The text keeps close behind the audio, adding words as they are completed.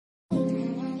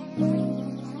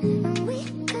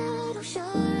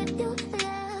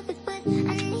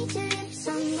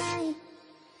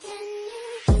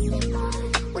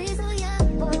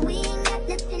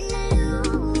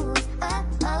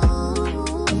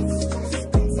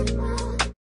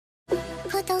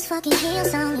those fucking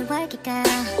heels on and work it, girl.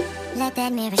 Let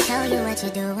that mirror show you what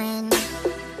you're doing.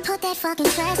 Put that fucking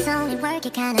dress on and work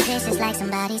it, kinda vicious, like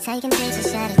somebody taking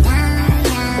pictures. Shut it down,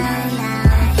 down,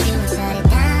 down. You would shut it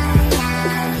down,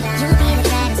 down, down. You'll be the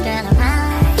baddest girl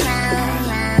around, round,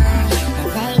 round.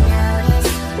 And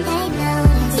they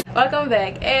notice. Welcome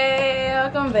back, hey,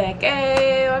 welcome back,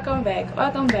 hey, welcome back,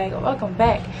 welcome back, welcome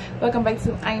back. Welcome back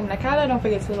to I Am Nakala. Don't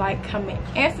forget to like, comment,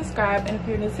 and subscribe. And if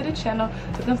you're new to the channel,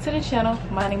 welcome to the channel.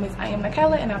 My name is I Am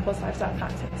Nakala and I post lifestyle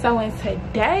content. So in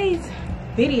today's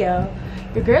video,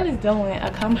 your girl is doing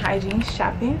a come hygiene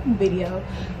shopping video.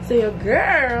 So your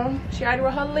girl, she already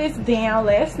wrote her list down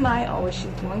last night on what she's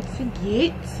going to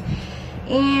get.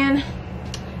 And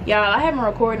y'all, I haven't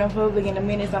recorded in public in a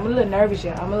minute, so I'm a little nervous,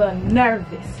 y'all. I'm a little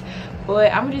nervous.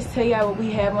 But I'm gonna just tell y'all what we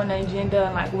have on the agenda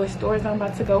and like what stores I'm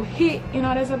about to go hit and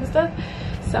all that type of stuff.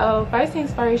 So first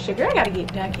things first, your girl gotta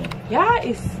get Dunkin'. Y'all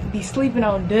be sleeping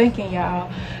on Dunkin',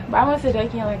 y'all. But I went to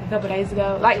Dunkin' like a couple days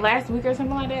ago, like last week or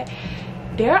something like that.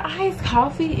 Their iced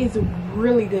coffee is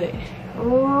really good,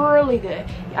 really good.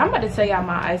 I'm about to tell y'all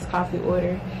my iced coffee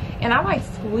order. And I like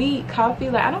sweet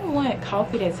coffee. Like I don't want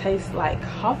coffee that tastes like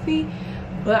coffee,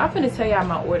 but I'm gonna tell y'all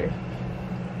my order.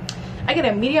 I get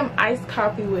a medium iced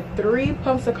coffee with 3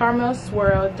 pumps of caramel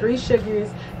swirl, 3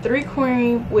 sugars, 3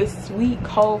 cream with sweet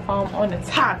cold foam on the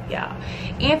top, y'all.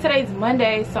 And today's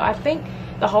Monday, so I think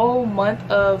the whole month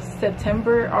of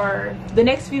September or the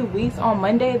next few weeks on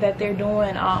Monday that they're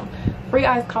doing free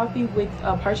iced coffee with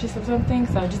a purchase of something.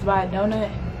 So just buy a donut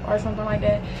or something like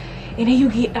that, and then you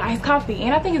get the iced coffee.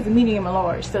 And I think it's a medium and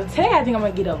large. So today I think I'm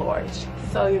gonna get a large.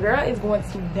 So your girl is going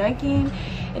to Dunkin'.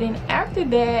 And then after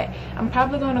that, I'm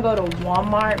probably going to go to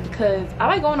Walmart because I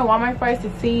like going to Walmart first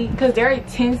to see, because they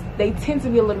tend to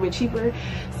be a little bit cheaper.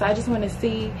 So I just want to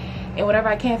see. And whatever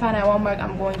I can't find at Walmart,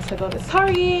 I'm going to go to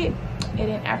Target. And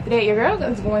then after that, your girl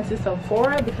is going to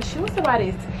Sephora because she wants to buy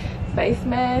this face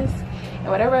mask. And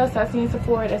whatever else I see in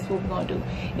Sephora, that's what we're going to do.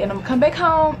 Then I'm going to come back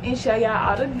home and show y'all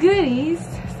all the goodies.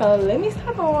 So let me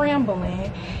stop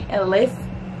rambling and let's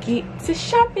get to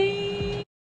shopping.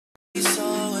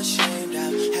 So ashamed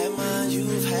I've had mine,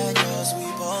 you've had yours, we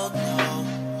both know.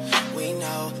 We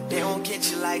know they don't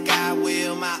get you like I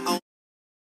will my own.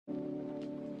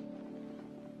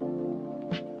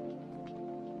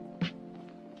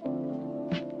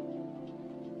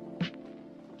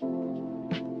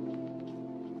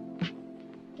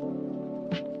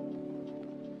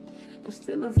 I'm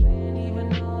still a fan even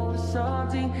though it's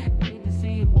salty. Hate to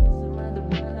see you messing around the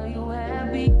world, know you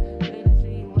happy.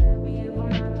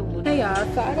 Hey y'all,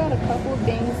 so I got a couple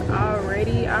things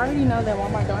already. I already know that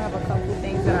Walmart don't have a couple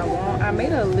things that I want. I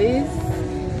made a list.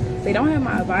 They don't have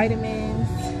my vitamins.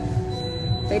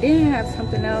 They didn't have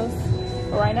something else.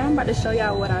 But right now I'm about to show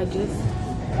y'all what I just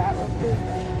got real quick.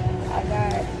 I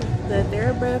got the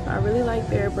TheraBreath. I really like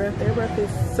TheraBreath. TheraBreath is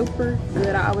super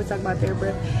good. I always talk about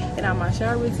TheraBreath in all my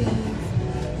shower routines,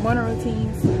 morning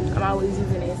routines. I'm always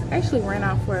using this. I actually ran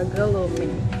out for a good little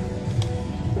minute.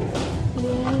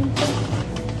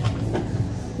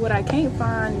 What I can't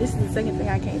find, this is the second thing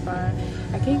I can't find.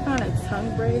 I can't find a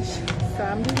tongue brush, so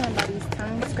I'm just gonna buy these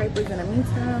tongue scrapers in the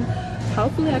meantime.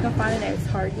 Hopefully I can find it at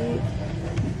Target,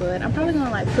 but I'm probably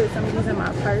gonna like put some of these in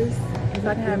my purse so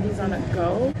I can have these on the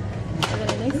go. And then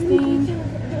the next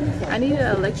thing, I need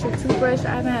an electric toothbrush. I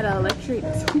haven't had an electric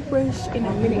toothbrush in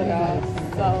a minute, y'all,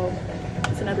 so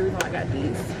that's another reason why I got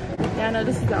these. Yeah, I know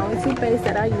this is the only toothpaste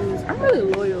that I use. I'm really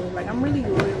loyal. Like I'm really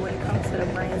loyal when it comes to the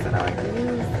brands that I like to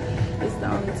use. This is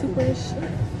the only toothpaste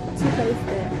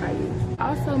that I use.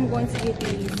 Also, I'm going to get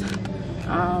these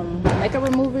makeup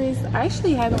removers. I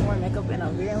actually haven't worn makeup in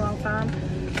a very long time,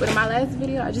 but in my last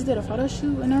video, I just did a photo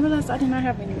shoot and I realized I did not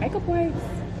have any makeup wipes.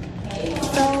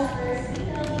 So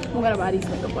I'm gonna buy these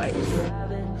makeup wipes.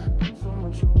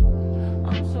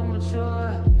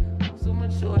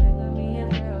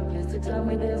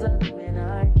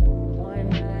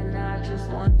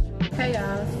 Hey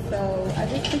y'all, so I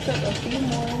just picked up a few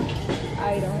more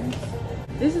items.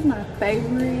 This is my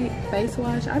favorite face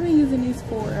wash. I've been using this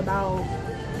for about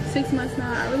 6 months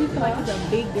now. I really feel like it's a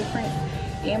big difference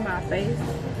in my face.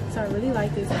 So I really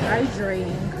like this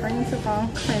hydrating cream to foam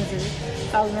cleanser.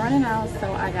 So I was running out,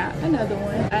 so I got another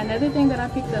one. Another thing that I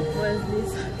picked up was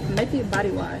this Method body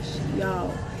wash.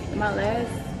 Y'all, in my last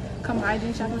come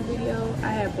hygiene shopping video,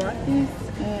 I had bought this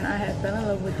and I had fell in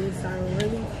love with this. So I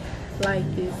really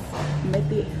like this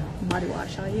Method body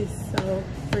wash. Y'all, it's so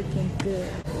freaking good.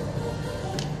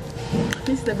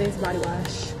 This is the best body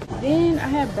wash. Then I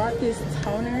had brought this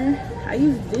toner. I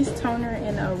used this toner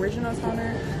and the original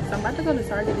toner. So I'm about to go to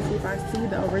Target to see if I see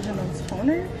the original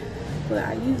toner. but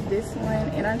I use this one,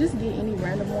 and I just get any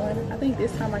random one. I think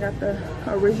this time I got the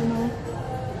original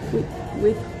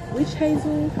with witch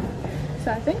hazel.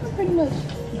 So I think I'm pretty much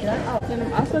done. Oh, and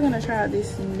I'm also gonna try out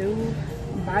this new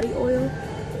body oil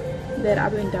that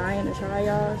I've been dying to try,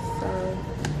 y'all. So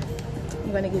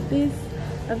I'm gonna get this.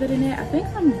 Other than that, I think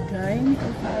I'm done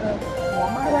inside of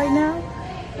Walmart right now,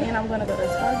 and I'm gonna go to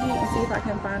Target and see if I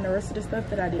can find the rest of the stuff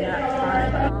that I did not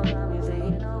find.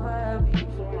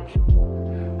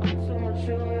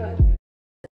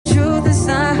 Truth is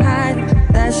not hiding,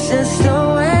 that's just the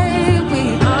way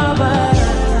we are. But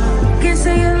can't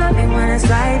say you love me when it's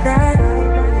like that.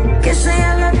 Can't say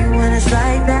I love you when it's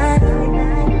like that.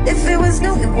 If it was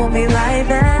new, it won't be like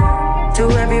that. To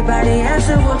everybody else,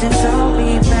 it will just hold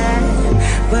me back.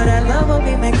 But I love when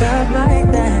we make up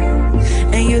like that.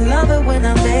 And you love it when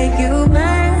I make you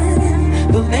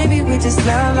mad. But maybe we just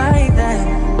love like that.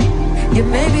 Yeah,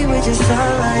 maybe we just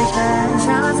love like that.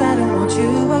 Sometimes I don't want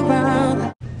you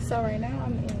around. So right now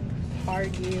I'm in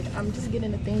Target. I'm just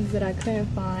getting the things that I couldn't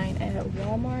find at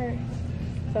Walmart.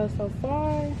 So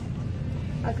far,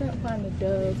 I couldn't find the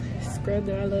Dove scrub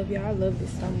that I love. Y'all, I love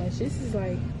this so much. This is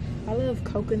like, I love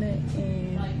coconut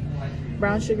and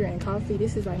brown sugar and coffee.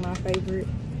 This is like my favorite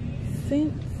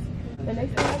scent. The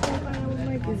next thing I can find at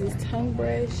Walmart is this tongue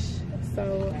brush.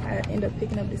 So I end up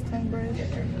picking up this tongue brush.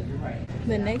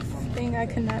 The next thing I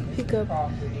could not pick up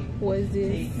was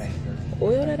this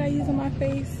oil that I use on my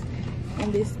face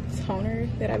and this toner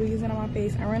that I be using on my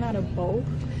face. I ran out of both,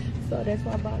 so that's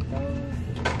why I bought those.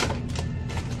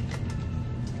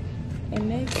 And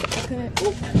next, I couldn't.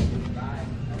 Ooh,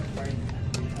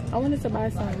 I wanted to buy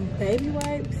some baby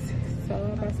wipes, so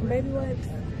I bought some baby wipes,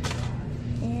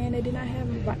 and they did not have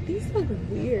them. But these look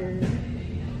weird.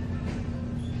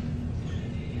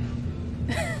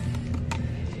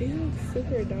 These look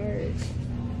super dark.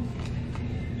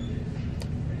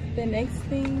 The next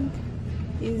thing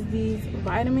is these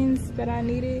vitamins that I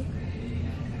needed,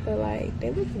 but like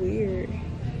they look weird.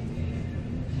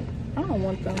 I don't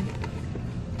want them.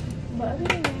 But other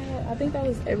than that, I think that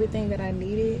was everything that I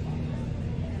needed.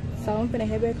 So I'm gonna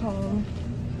head back home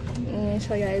and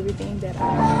show y'all everything that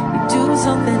I do.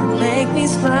 Something to make me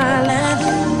smile,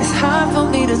 and it's hard for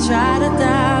me to try to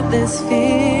doubt this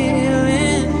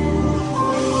feeling.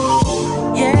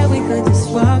 Yeah, we could just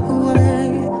walk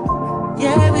away.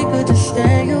 Yeah, we could just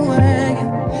stay away.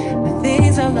 The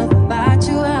things I love about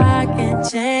you, I can't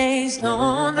change.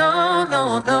 No, no,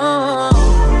 no, no.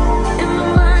 In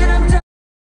my mind, I'm done.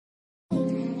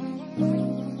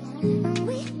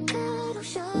 We could have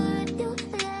showed you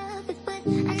love it, but I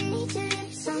need your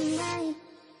lips on mine.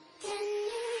 Can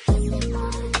you keep it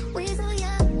more? We're so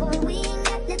young, boy, we ain't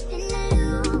got nothing to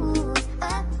lose.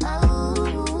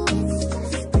 Oh, it's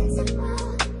just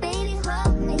principle. Baby,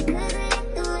 hold me, 'cause I like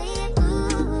the way it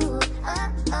moves.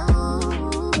 Oh,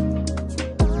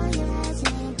 you're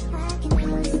magic, I can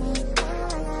never see.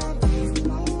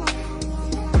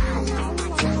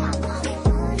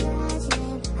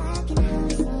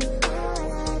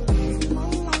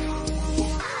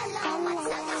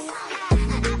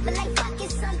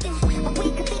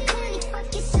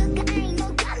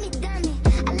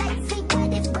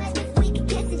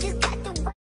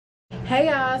 Hey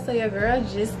y'all, so your girl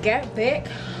just got back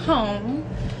home.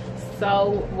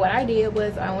 So what I did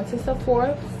was I went to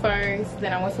Sephora first,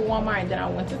 then I went to Walmart, then I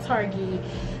went to Target.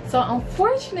 So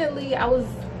unfortunately I was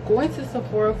going to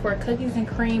Sephora for cookies and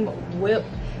cream whipped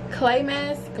clay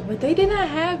mask, but they did not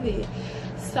have it.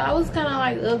 So I was kind of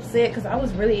like upset because I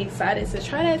was really excited to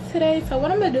try that today. So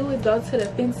what I'm gonna do is go to the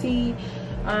Fenty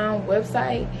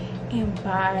website and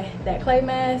buy that clay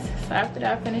mask. So after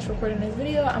that I finish recording this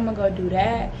video, I'm gonna go do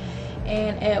that.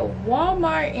 And at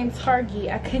Walmart and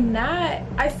Target, I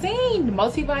seen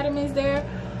multivitamins there,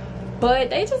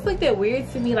 but they just looked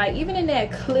weird to me. Like even in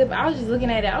that clip, I was just looking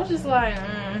at it, I was just like,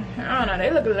 I don't know, they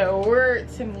look a little weird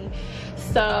to me.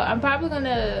 So I'm probably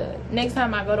gonna, next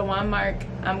time I go to Walmart,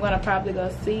 I'm gonna probably go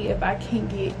see if I can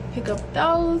pick up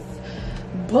those.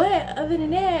 But other than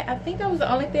that, I think that was the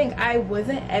only thing I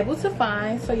wasn't able to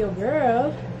find. So your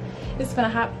girl is gonna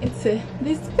hop into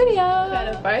this video.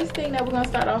 So the first thing that we're gonna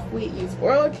start off with is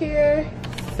oral care.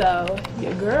 So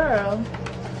your girl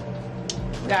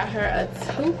got her a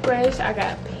toothbrush. I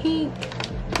got pink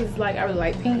because like I really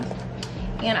like pink,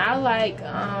 and I like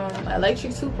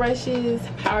electric toothbrushes,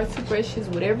 power toothbrushes,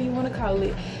 whatever you want to call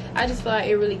it. I just feel like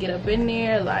it really get up in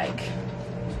there. Like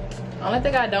only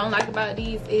thing I don't like about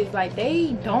these is like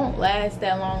they don't last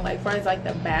that long, like far as like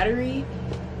the battery.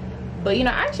 But you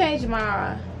know, I changed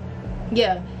my,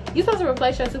 yeah, you're supposed to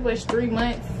replace your toothbrush 3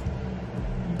 months,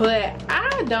 But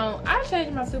I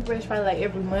change my toothbrush probably like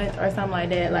every month or something like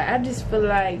that. Like I just feel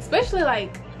like, especially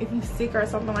like if you're sick or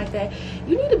something like that,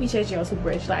 you need to be changing your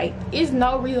toothbrush. Like it's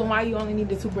no reason why you only need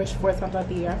the toothbrush 4 times out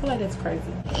the year. I feel like that's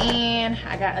crazy. And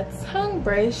I got a tongue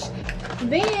brush.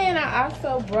 Then I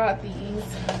also brought these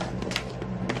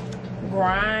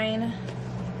grind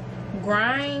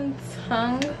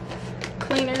tongue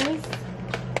cleaners.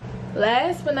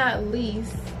 Last but not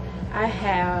least, I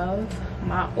have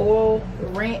my oil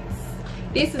rinse.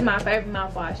 This is my favorite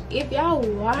mouthwash. If y'all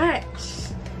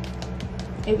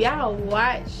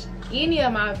watch any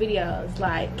of my videos,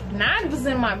 like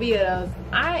 90% of my videos,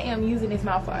 I am using this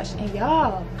mouthwash. And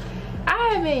y'all,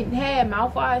 I haven't had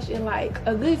mouthwash in like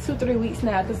a good 2-3 weeks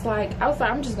now, because like I was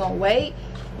like, I'm just gonna wait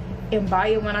and buy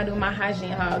it when I do my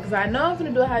hygiene haul, because I know I'm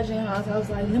gonna do a hygiene haul. So I was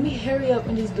like, let me hurry up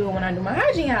and just do it when I do my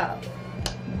hygiene haul.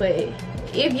 But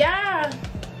if y'all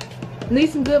need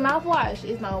some good mouthwash,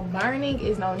 it's no burning,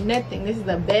 it's no nothing. This is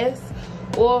the best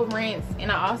oil rinse.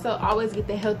 And I also always get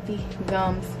the healthy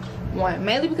gums one,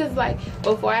 mainly because like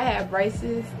before I had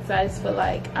braces, so I just feel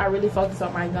like I really focus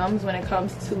on my gums when it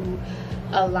comes to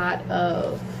a lot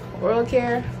of oral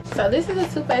care. So this is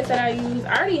a toothpaste that I use.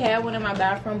 I already had one in my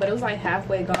bathroom, but it was like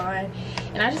halfway gone,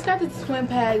 and I just got the twin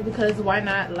pack because why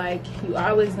not? Like you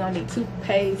always gonna need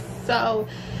toothpaste. So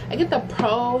I get the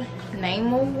Pro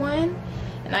Namo one,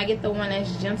 and I get the one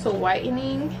that's gentle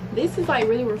whitening. This is like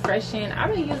really refreshing.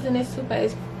 I've been using this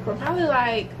toothpaste for probably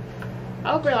like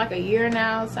over like a year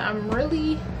now, so I'm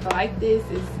really like this.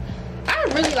 I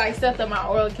really like stepped up my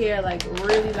oral care like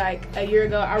really like a year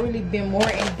ago. I really been more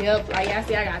in depth. Like y'all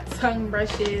see, I got tongue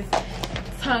brushes,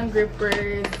 tongue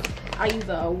grippers, I use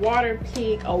a water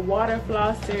pick, a water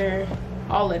flosser,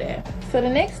 all of that. So the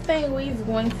next thing we're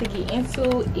going to get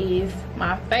into is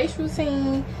my face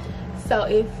routine. So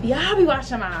if y'all be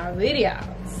watching my videos,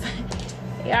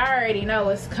 y'all already know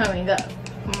what's coming up.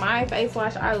 My face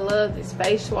wash, I love this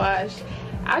face wash.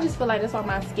 I just feel like that's why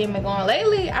my skin been going.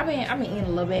 Lately, I've been eating a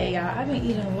little bit, y'all. I've been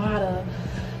eating a lot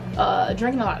of,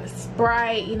 drinking a lot of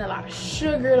Sprite, eating a lot of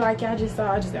sugar. Like y'all just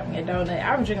saw, I just got me a donut.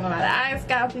 I've been drinking a lot of iced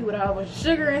coffee with a whole bunch of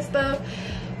sugar and stuff.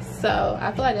 So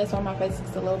I feel like that's why my face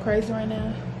looks a little crazy right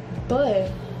now.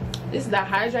 But this is the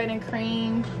hydrating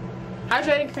cream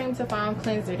to foam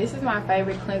cleanser. This is my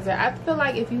favorite cleanser. I feel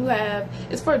like if you have,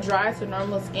 it's for dry to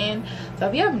normal skin. So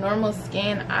if you have normal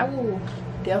skin, I will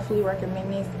definitely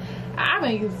recommend this. I've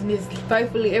been using this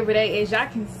faithfully every day, as y'all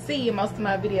can see in most of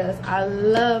my videos. I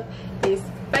love this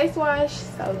face wash,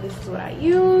 so this is what I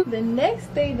use. The next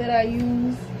thing that I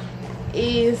use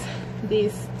is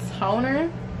this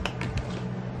toner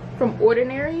from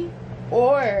Ordinary,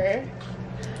 or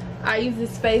I use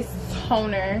this face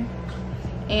toner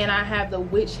and I have the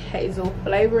witch hazel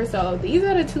flavor. So these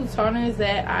are the two toners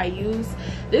that I use.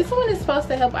 This one is supposed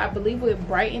to help, I believe, with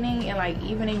brightening and like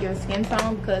evening your skin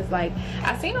tone, because like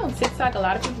I've seen on TikTok a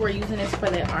lot of people are using this for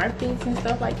their armpits and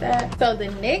stuff like that. So the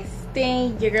next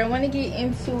thing you're gonna want to get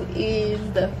into is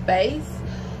the face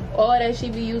oil that she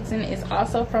be using. Is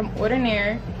also from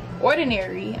Ordinary.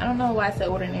 I don't know why I said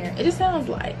Ordinary. It just sounds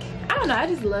like, I don't know, I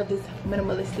just love this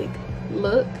minimalistic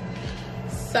look.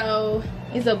 So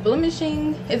it's a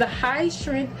blemishing, it's a high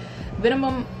strength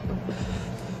vitamin,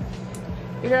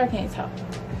 your girl can't talk.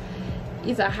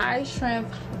 It's a high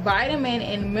strength vitamin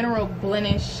and mineral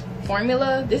blemish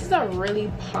formula. This is a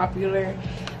really popular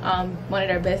one of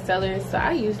their best sellers. So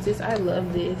I use this, I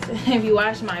love this. If you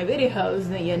watch my videos,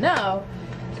 then you know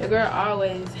the girl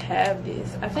always have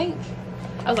this. I think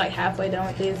I was like halfway done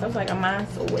with this. I was like, I might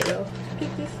as well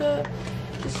pick this up.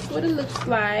 This is what it looks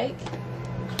like.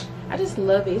 I just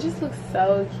love it. It just looks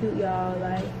so cute, y'all.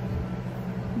 Like,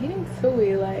 getting to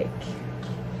it, like,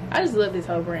 I just love this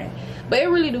whole brand. But it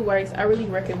really do works. I really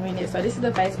recommend it. So this is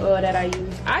the face oil that I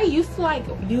use. I used to like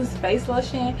use face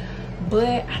lotion,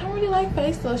 but I don't really like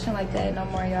face lotion like that no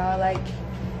more, y'all. Like,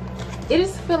 it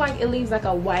just feel like it leaves like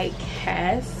a white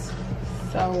cast.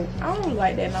 So I don't really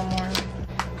like that no more.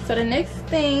 So the next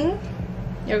thing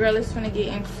your girl is gonna get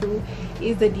into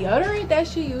is the deodorant that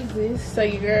she uses. So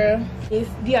your girl is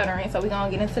deodorant, so we're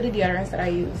gonna get into the deodorants that I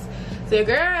use. So your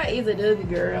girl is a W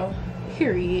girl,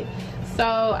 period. So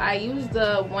I use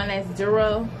the one that's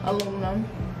zero aluminum,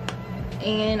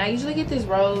 and I usually get this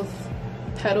rose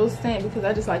petal scent because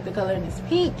I just like the color and it's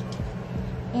pink.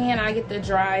 And I get the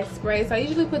dry spray. So I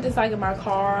usually put this like in my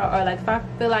car, or like if I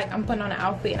feel like I'm putting on an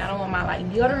outfit and I don't want my like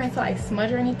deodorant to like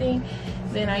smudge or anything,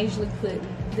 then I usually put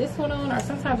this one on, or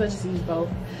sometimes I just use both.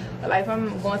 Or like if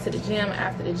I'm going to the gym,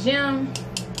 after the gym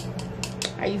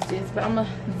I use this. But I'm a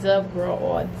Dove girl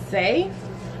all day.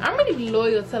 I'm really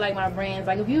loyal to like my brands.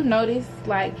 Like if you notice,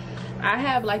 like I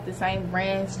have like the same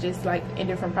brands, just like in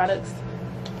different products.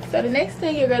 So the next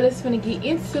thing your girl is gonna get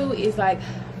into is like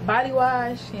body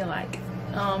wash and like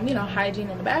you know, hygiene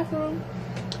in the bathroom.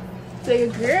 So your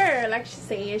girl, like she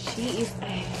said, she is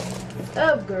a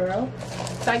up girl.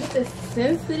 So I get the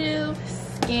sensitive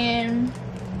skin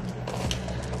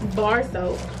bar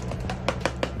soap.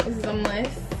 This is a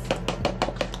must.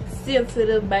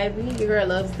 Sensitive, baby. Your girl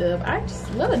loves Dove. I just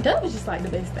love Dove. Is just like the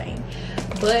best thing.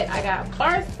 But I got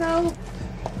bar soap.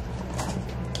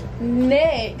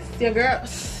 Next, your girl,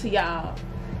 y'all,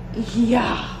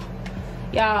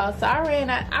 so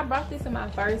I brought this in my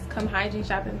first come hygiene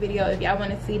shopping video. If y'all want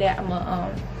to see that, I'm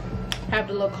gonna have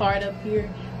the little card up here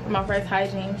for my first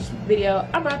hygiene video.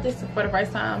 I brought this for the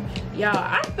first time, y'all.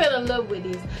 I fell in love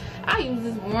with this. I use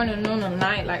this morning, noon, and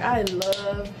night. Like, I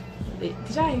love it.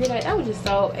 Did y'all hear that? That was just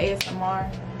so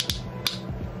ASMR.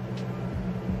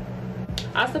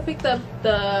 I also picked up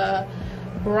the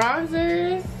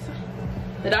bronzers,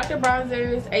 the Dr.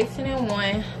 Bronzers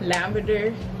 18-in-1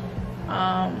 Lavender.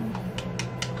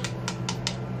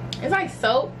 It's like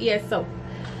soap. Yeah, soap.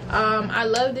 I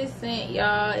love this scent,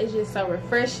 y'all. It's just so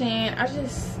refreshing.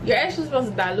 You're actually supposed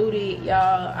to dilute it,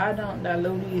 y'all. I don't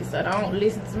dilute it, so don't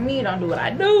listen to me. Don't do what I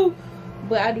do.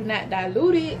 But I do not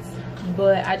dilute it.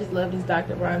 But I just love this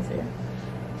Dr. Bronzer.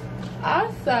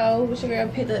 Also, which your girl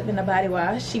picked up in the body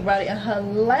wash, she brought it in her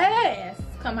last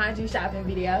come hygiene shopping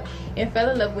video and fell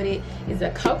in love with it, is a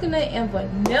coconut and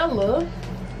vanilla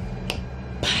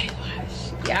body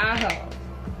wash. Y'all,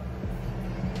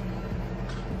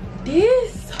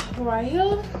 this right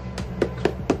here,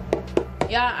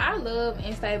 y'all, I love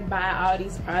and stay buy all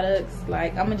these products.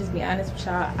 Like, I'm gonna just be honest with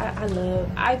y'all,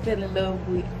 I fell in love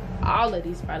with all of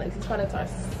these products. These products are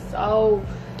so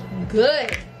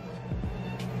good.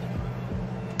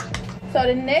 So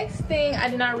the next thing I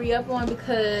did not re-up on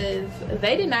because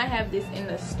they did not have this in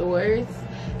the stores.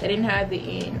 They didn't have it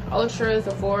in Ultra,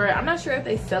 Sephora. I'm not sure if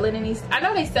they sell it in these. I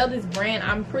know they sell this brand,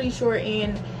 I'm pretty sure,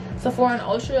 in Sephora and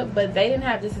Ultra, but they didn't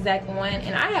have this exact one.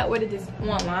 And I had ordered this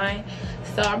online,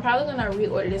 so I'm probably gonna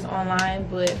reorder this online.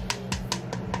 But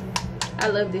I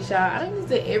love this, y'all. I don't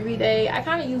use it every day. I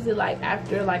kind of use it like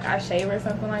after like I shave or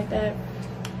something like that.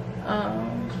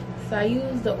 So I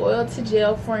use the oil to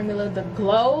gel formula, the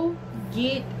Glow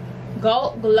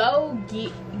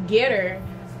Getter.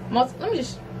 Let me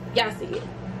just, y'all see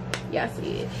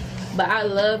it. But I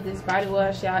love this body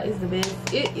wash, y'all. It's the best.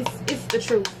 It's the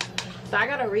truth. So I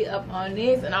gotta re-up on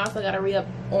this, and I also gotta re-up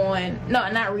on, no,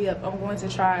 not re-up, I'm going to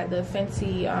try the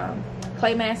Fenty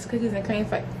clay mask, cookies and cream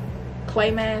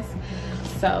clay mask.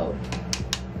 So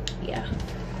yeah,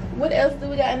 what else do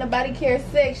we got in the body care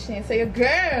section? So your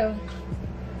girl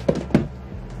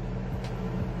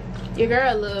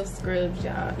loves scrubs,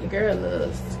 y'all. Your girl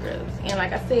loves scrubs. And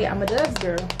like I said, I'm a Dove's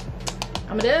girl.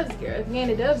 If you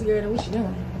ain't a Dove's girl, then what you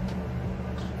doing?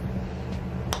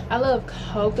 I love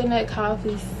coconut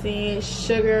coffee scent,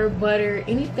 sugar, butter,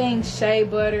 anything shea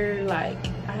butter. Like,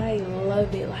 I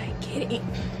love it. Like, get it.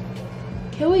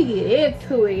 Can we get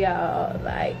into it, y'all?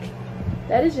 Like,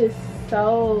 that is just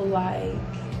so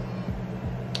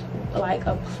like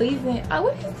a pleasing,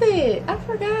 what is it? I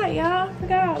forgot, y'all. I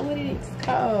forgot what it's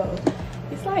called.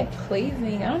 It's like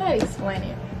pleasing. I don't know how to explain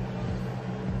it.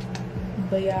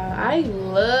 But y'all, I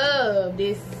love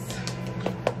this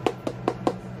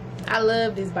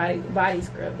body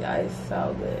scrub, y'all. It's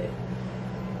so good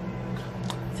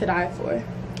to die for.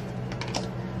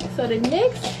 So the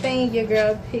next thing your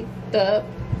girl picked up,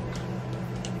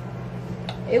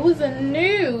 it was a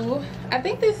new, I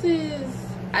think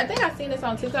I seen this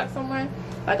on TikTok somewhere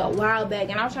like a while back,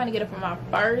 and I was trying to get it for my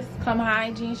first come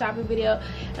hygiene shopping video,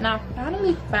 and I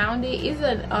finally found it. It's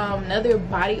another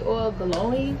body oil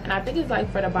glowing, and I think it's like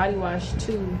for the body wash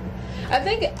too. I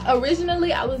think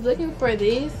originally I was looking for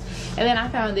this, and then I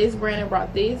found this brand and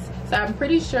brought this, so I'm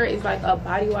pretty sure it's like a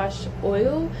body wash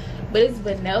oil, but it's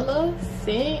vanilla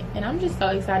scent, and I'm just so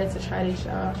excited to try this,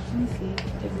 y'all. Let me see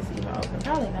if it's even open.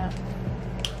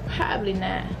 Probably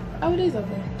not. Oh, it is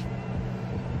open.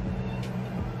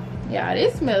 Yeah,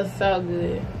 this smells so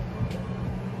good.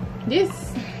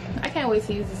 I can't wait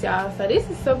to use this, y'all. So this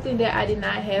is something that I did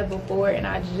not have before, and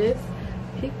I just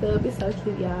picked up. It's so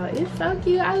cute, y'all. It's so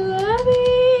cute. I love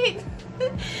it.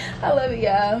 I love it,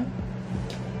 y'all.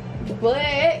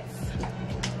 But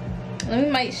let me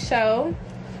make sure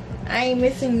I ain't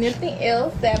missing nothing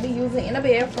else that I be using in the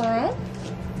bathroom.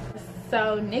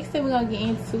 So next thing we're gonna get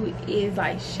into is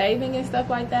like shaving and stuff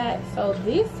like that. So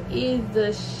this is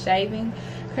the shaving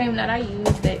cream that I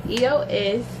use, the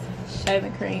EOS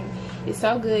shaving cream. It's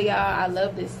so good, y'all. I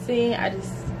love this scent. I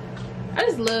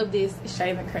just love this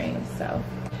shaving cream. So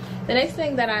the next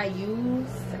thing that I use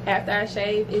after I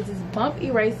shave is this bump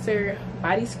eraser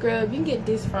body scrub. You can get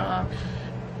this from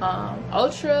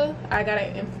Ultra. I got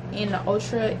it in the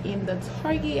Ultra in the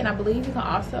Target, and I believe you can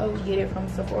also get it from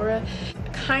Sephora.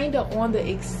 Kind of on the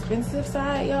expensive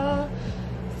side, y'all,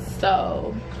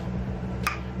 so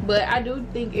but I do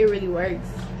think it really works.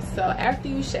 So after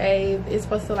you shave, it's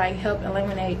supposed to like help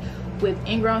eliminate with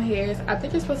ingrown hairs. I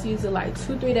think you're supposed to use it like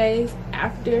 2-3 days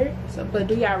after, so but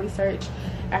do y'all research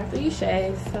after you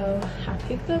shave. So I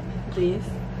picked up this.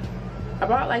 I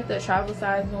bought like the travel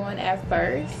size one at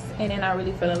first, and then I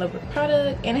really fell in love with the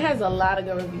product, and it has a lot of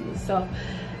good reviews, so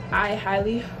I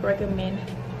highly recommend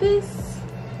this.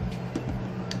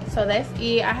 So that's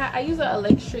it. I use an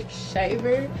electric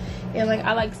shaver, and like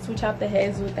I like switch out the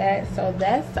heads with that. So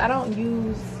that's, I don't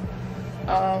use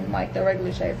like the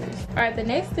regular shavers. All right, the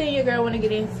next thing your girl want to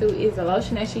get into is the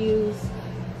lotion that she uses.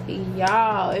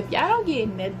 Y'all, if y'all don't get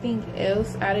nothing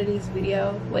else out of this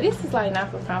video, well, this is like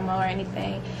not for promo or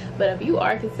anything, but if you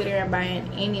are considering buying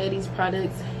any of these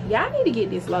products, y'all need to get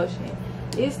this lotion.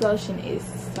 This lotion is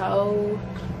so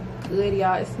good,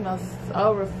 y'all. It smells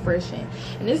so refreshing,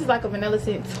 and this is like a vanilla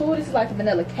scent too. This is like a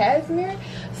vanilla cashmere,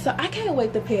 so I can't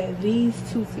wait to pair these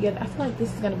two together. I feel like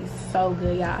this is gonna be so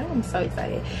good, y'all. I am so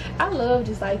excited. I love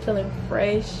just like feeling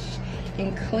fresh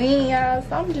and clean, y'all,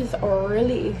 so I'm just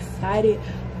really excited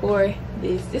for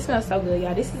this. This smells so good,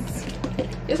 y'all. This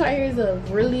right here is a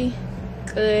really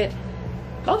good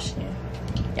lotion.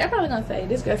 Y'all probably gonna say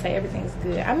this girl say everything's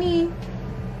good. I mean,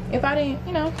 if I didn't,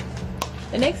 you know.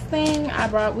 The next thing I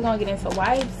brought, we're gonna get into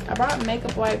wipes. I brought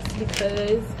makeup wipes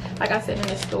because, like I said in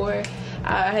the store,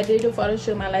 I did a photo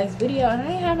shoot in my last video and I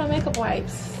didn't have no makeup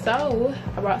wipes, so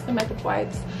I brought some makeup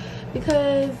wipes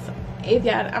because if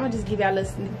y'all, I'm gonna just give y'all a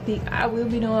sneak peek. I will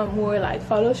be doing more like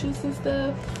photo shoots and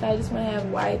stuff, so I just want to have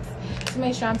wipes to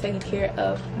make sure I'm taking care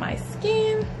of my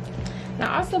skin. And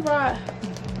I also brought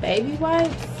baby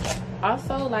wipes,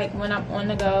 also like when I'm on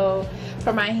the go,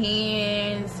 for my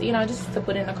hands, you know, just to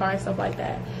put in the car and stuff like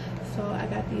that. So I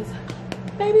got these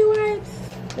baby wipes.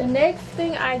 The next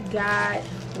thing I got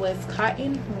was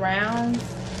cotton rounds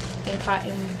and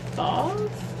cotton balls.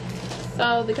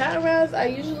 So the cotton rounds, I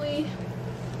use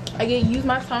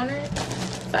my toner.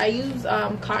 So I use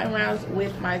cotton rounds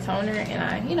with my toner, and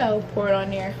I, you know, pour it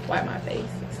on there, wipe my face.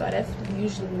 So that's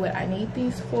usually what I need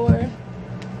these for.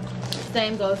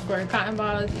 Same goes for cotton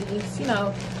balls. You just, you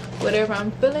know, whatever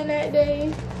I'm feeling that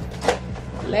day.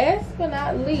 Last but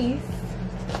not least,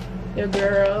 your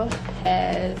girl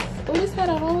has, oh, this had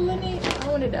a hole in it. I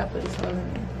wanted to put this hole in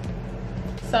it.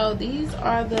 So these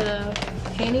are the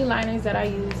panty liners that I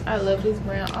use. I love this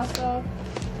brand. Also,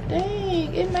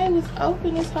 dang, it was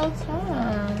open this whole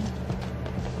time.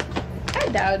 I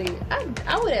doubt it.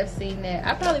 I would have seen that.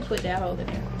 I probably put that hole in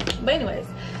there. But anyways,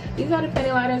 these are the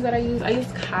panty liners that I use. I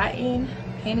use cotton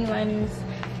panty liners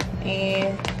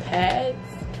and pads.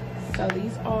 So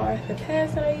these are the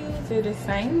pads that I use. They're the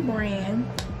same brand.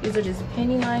 These are just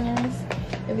panty liners,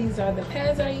 and these are the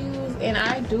pads that I use. And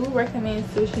I do recommend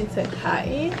switching to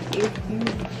cotton if you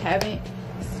haven't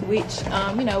switched,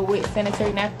 you know, with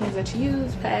sanitary napkins that you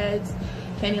use, pads,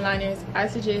 panty liners. I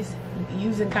suggest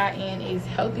using cotton. Is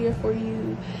healthier for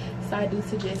you, so I do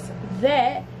suggest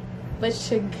that.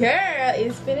 But your girl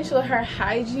is finished with her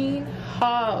hygiene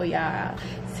haul, y'all.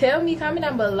 Tell me, comment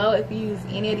down below if you use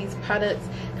any of these products.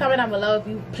 Comment down below if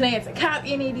you plan to cop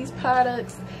any of these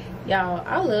products. Y'all,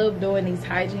 I love doing these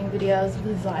hygiene videos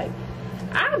because, like,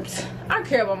 I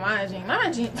care about my hygiene. My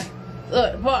hygiene,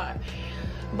 boy.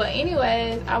 But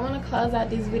anyways, I want to close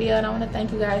out this video, and I want to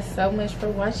thank you guys so much for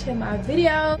watching my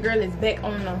video. Girl is back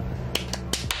on the,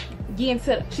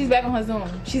 she's back on her Zoom.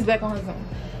 She's back on her Zoom.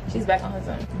 She's back on her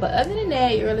Zoom. But other than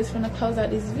that, your girl is gonna close out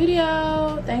this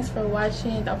video. Thanks for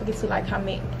watching. Don't forget to like,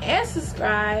 comment, and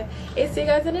subscribe. And see you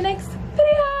guys in the next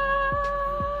video.